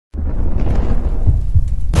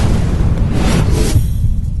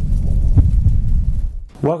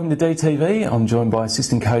Welcome to DTV. I'm joined by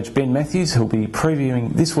assistant coach Ben Mathews, who'll be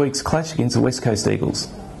previewing this week's clash against the West Coast Eagles.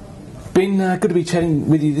 Ben, good to be chatting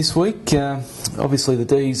with you this week. Obviously the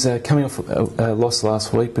D's coming off a loss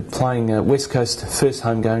last week, but playing West Coast first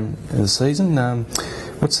home game of the season.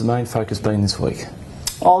 What's the main focus been this week?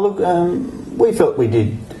 Oh look, we felt we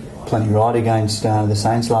did plenty right against the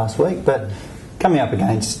Saints last week, but coming up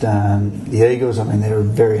against the Eagles, I mean they're a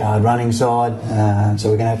very hard running side,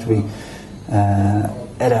 so we're going to have to be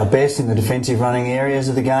at our best in the defensive running areas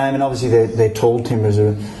of the game, and obviously their tall timbers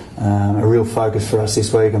are a real focus for us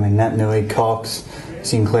this week. I mean, Nat Nui, Cox,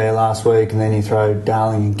 Sinclair last week, and then you throw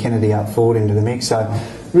Darling and Kennedy up forward into the mix. So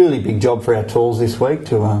really big job for our talls this week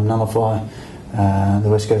to nullify the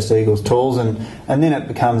West Coast Eagles talls, and then it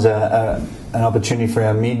becomes an opportunity for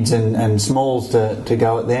our mids and smalls to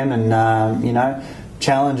go at them and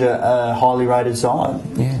challenge a highly rated side.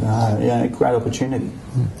 Great opportunity.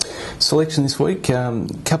 Selection this week,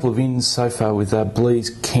 couple of ins so far with Blees,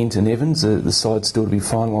 Kent and Evans. The side's still to be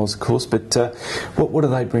finalised, of course, but what do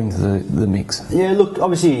they bring to the mix? Yeah, look,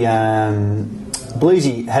 obviously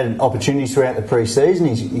Bleesy had opportunities throughout the pre-season.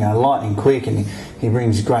 He's lightning quick and he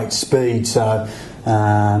brings great speed, so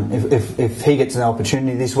if he gets an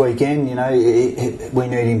opportunity this weekend, we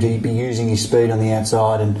need him to be using his speed on the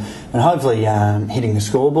outside and hopefully hitting the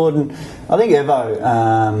scoreboard. And I think Evo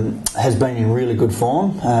has been in really good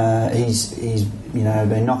form. He's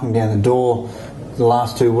been knocking down the door the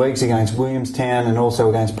last 2 weeks against Williamstown and also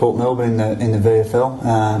against Port Melbourne in the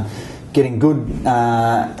VFL. Getting good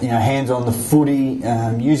hands on the footy,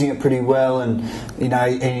 using it pretty well, and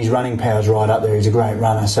his running power's right up there. He's a great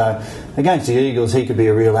runner. So against the Eagles, he could be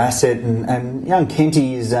a real asset. And young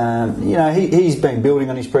Kenty is, he's been building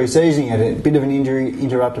on his pre-season. He had a bit of an injury,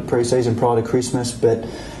 interrupted pre-season prior to Christmas, but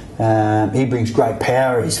he brings great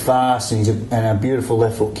power. He's fast and a beautiful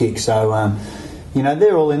left foot kick. So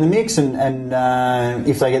they're all in the mix, and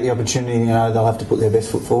if they get the opportunity, they'll have to put their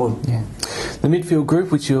best foot forward. Yeah. The midfield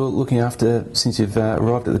group, which you're looking after since you've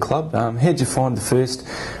arrived at the club, how did you find the first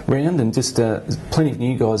round? And just plenty of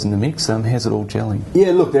new guys in the mix. How's it all gelling?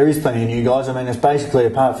 Yeah, look, there is plenty of new guys. I mean, it's basically,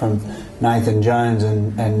 apart from Nathan Jones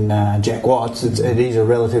and Jack Watts, it is a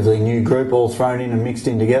relatively new group, all thrown in and mixed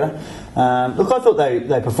in together. Look, I thought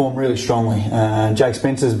they performed really strongly. Jake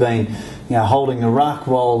Spencer's been holding the ruck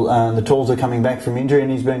while the Talls are coming back from injury,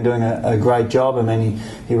 and he's been doing a great job. I mean,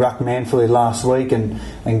 he rucked manfully last week and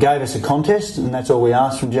gave us a contest, and that's all we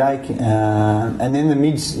asked from Jake. And then the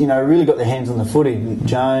mids, really got their hands on the footy.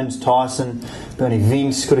 Jones, Tyson, Bernie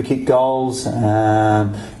Vince could have kicked goals.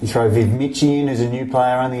 You throw Viv Mitchie in as a new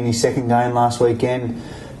player, only in his second game last weekend.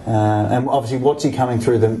 And obviously Watsy coming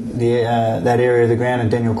through that area of the ground,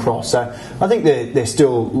 and Daniel Cross. So I think they're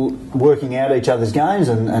still working out each other's games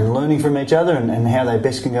and learning from each other and how they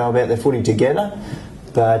best can go about their footy together.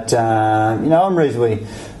 But I'm reasonably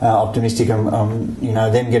optimistic on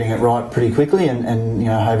them getting it right pretty quickly and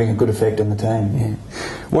having a good effect on the team. Yeah.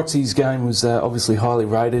 Watsy's game was obviously highly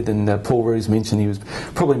rated, and Paul Roos mentioned he was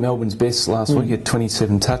probably Melbourne's best last week at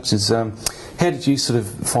 27 touches. How did you sort of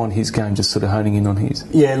find his game, just sort of honing in on his?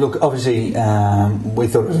 Yeah, look, obviously we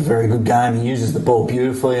thought it was a very good game. He uses the ball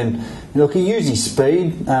beautifully, and look, he used his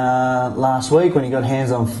speed last week when he got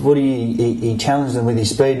hands on footy. He challenged them with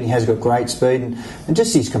his speed, and he has got great speed, and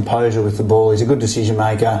just his composure with the ball. He's a good decision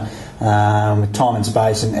maker with time and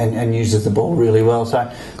space, and uses the ball really well.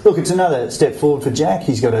 So look, it's another step forward for Jack.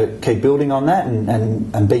 He's got to keep building on that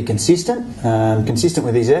and be consistent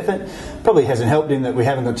with his effort. Probably hasn't helped him that we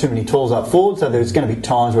haven't got too many talls up forward, so there's going to be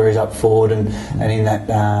times where he's up forward and in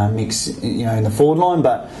that mix, in the forward line,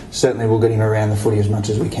 but certainly we'll get him around the footy as much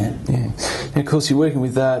as we can. Yeah. And of course you're working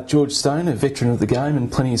with George Stone, a veteran of the game,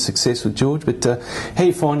 and plenty of success with George, but how are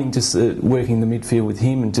you finding just working the midfield with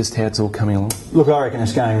him and just how it's all coming along? Look, I reckon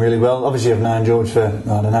it's going really well. Obviously I've known George for,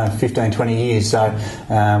 15, 20 years, so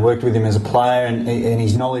worked with him as a player, and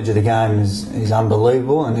his knowledge of the game is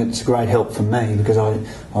unbelievable, and it's a great help for me because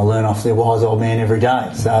I learn off the wise old man every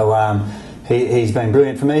day. So he's been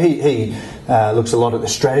brilliant for me. He looks a lot at the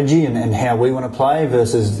strategy and how we want to play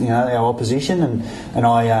versus our opposition, and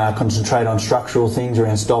I concentrate on structural things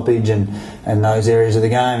around stoppage and those areas of the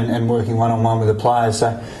game and working one-on-one with the players.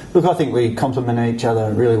 So look, I think we complement each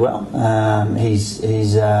other really well. He's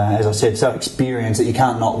as I said, so experienced that you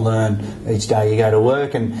can't not learn each day you go to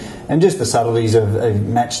work, and just the subtleties of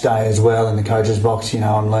match day as well in the coach's box.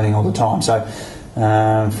 I'm learning all the time. So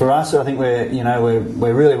for us, I think we're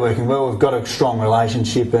really working well. We've got a strong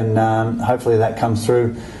relationship, and hopefully that comes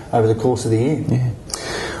through over the course of the year. Yeah.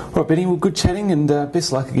 All right, Benny. Well, good chatting, and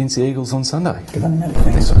best luck against the Eagles on Sunday. Good on you, mate.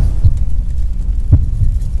 Thanks.